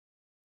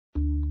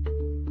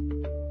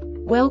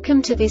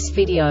Welcome to this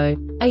video.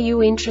 Are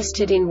you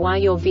interested in why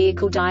your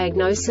vehicle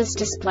diagnosis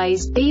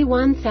displays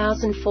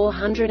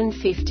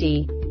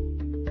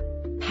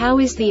B1450? How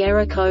is the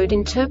error code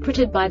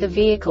interpreted by the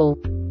vehicle?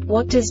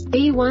 What does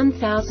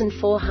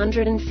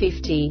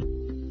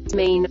B1450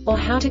 mean, or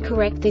how to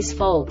correct this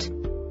fault?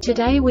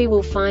 Today we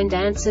will find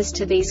answers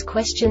to these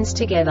questions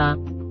together.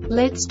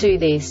 Let's do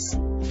this.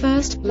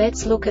 First,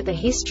 let's look at the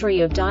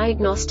history of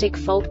diagnostic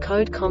fault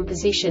code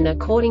composition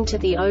according to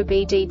the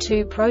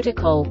OBD2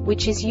 protocol,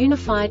 which is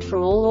unified for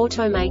all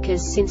automakers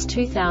since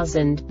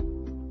 2000.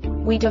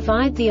 We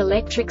divide the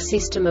electric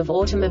system of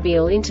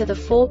automobile into the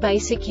four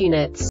basic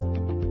units: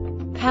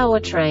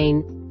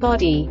 powertrain,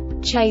 body,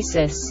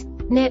 chassis,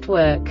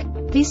 network.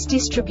 This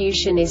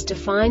distribution is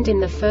defined in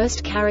the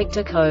first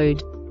character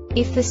code.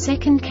 If the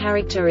second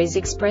character is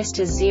expressed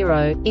as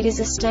 0, it is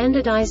a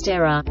standardized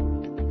error.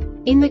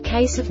 In the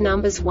case of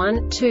numbers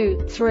 1,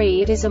 2,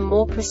 3, it is a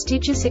more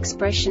prestigious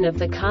expression of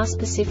the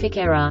car-specific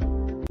error.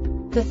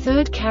 The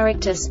third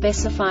character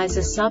specifies a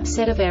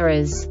subset of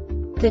errors.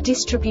 The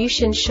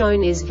distribution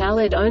shown is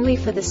valid only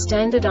for the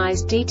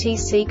standardized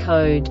DTC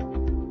code.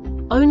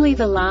 Only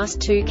the last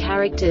two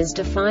characters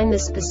define the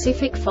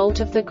specific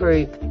fault of the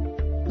group.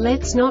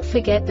 Let's not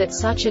forget that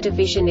such a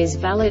division is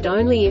valid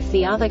only if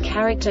the other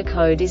character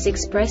code is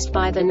expressed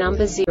by the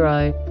number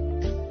 0.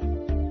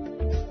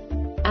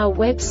 Our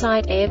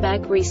website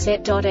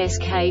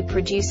airbagreset.sk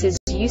produces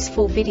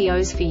useful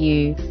videos for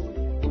you.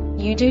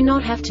 You do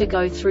not have to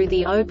go through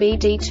the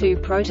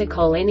OBD2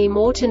 protocol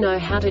anymore to know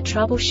how to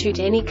troubleshoot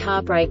any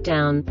car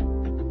breakdown.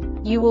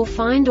 You will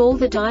find all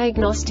the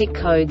diagnostic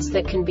codes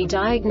that can be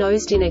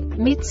diagnosed in a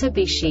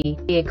Mitsubishi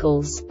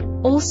vehicles.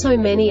 Also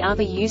many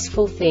other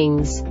useful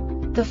things.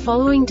 The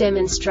following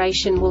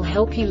demonstration will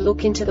help you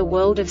look into the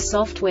world of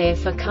software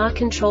for car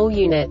control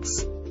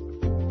units.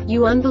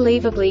 You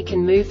unbelievably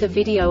can move the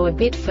video a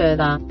bit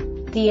further.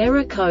 The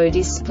error code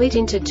is split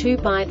into 2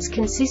 bytes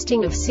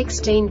consisting of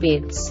 16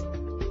 bits.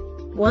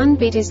 1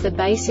 bit is the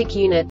basic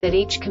unit that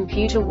each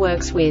computer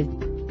works with.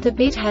 The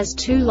bit has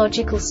 2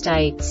 logical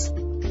states: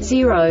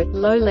 0,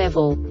 low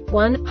level,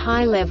 1,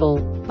 high level.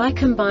 By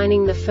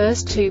combining the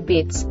first 2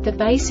 bits, the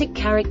basic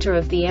character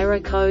of the error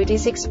code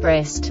is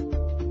expressed.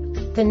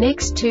 The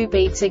next 2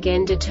 beats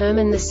again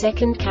determine the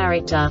second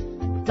character.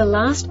 The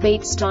last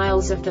beat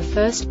styles of the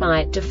first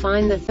byte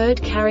define the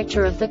third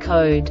character of the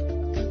code.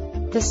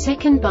 The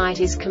second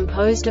byte is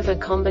composed of a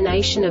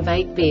combination of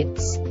 8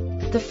 bits.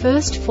 The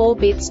first 4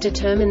 bits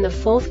determine the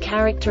fourth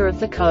character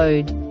of the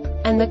code.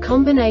 And the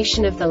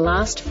combination of the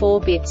last 4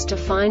 bits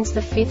defines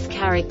the fifth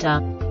character.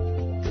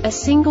 A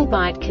single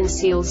byte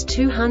conceals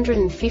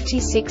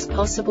 256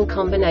 possible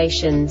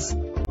combinations.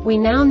 We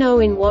now know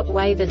in what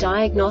way the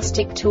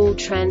diagnostic tool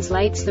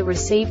translates the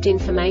received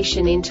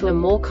information into a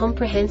more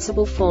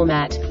comprehensible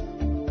format.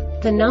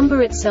 The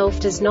number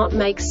itself does not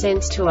make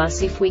sense to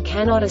us if we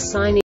cannot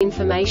assign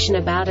information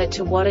about it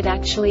to what it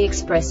actually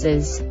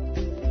expresses.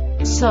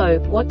 So,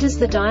 what does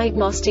the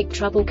diagnostic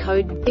trouble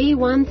code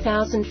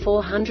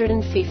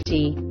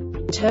B1450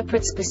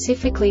 interpret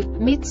specifically for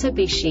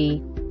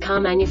Mitsubishi car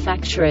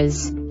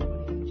manufacturers?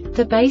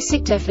 The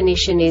basic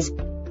definition is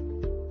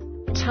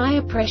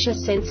tire pressure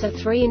sensor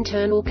 3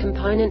 internal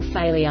component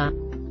failure.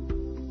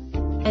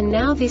 And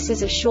now this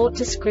is a short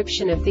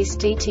description of this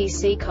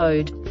DTC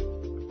code.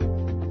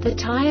 The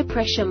tire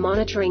pressure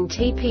monitoring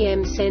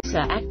TPM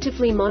sensor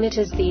actively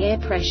monitors the air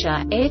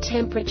pressure, air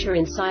temperature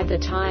inside the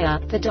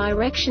tire, the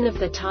direction of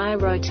the tire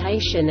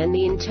rotation and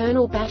the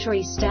internal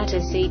battery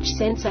status. Each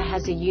sensor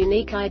has a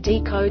unique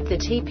ID code. The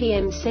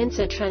TPM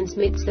sensor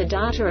transmits the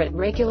data at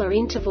regular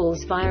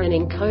intervals via an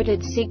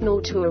encoded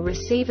signal to a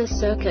receiver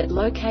circuit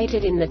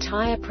located in the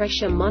tire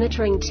pressure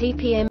monitoring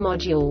TPM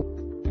module.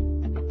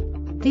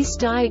 This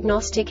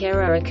diagnostic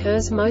error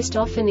occurs most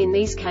often in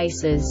these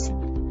cases: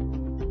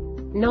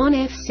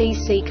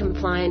 non-FCC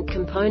compliant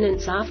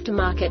components,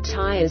 aftermarket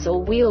tires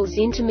or wheels,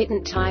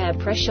 intermittent tire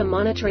pressure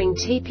monitoring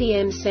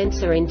TPM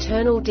sensor,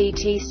 internal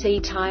DTC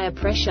tire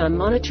pressure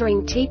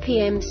monitoring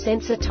TPM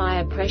sensor,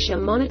 tire pressure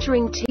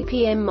monitoring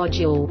TPM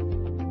module.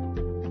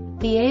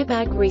 The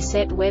Airbag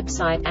Reset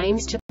website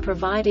aims to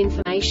provide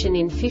information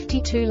in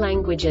 52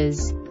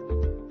 languages.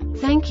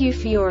 Thank you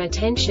for your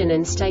attention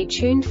and stay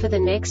tuned for the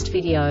next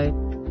video.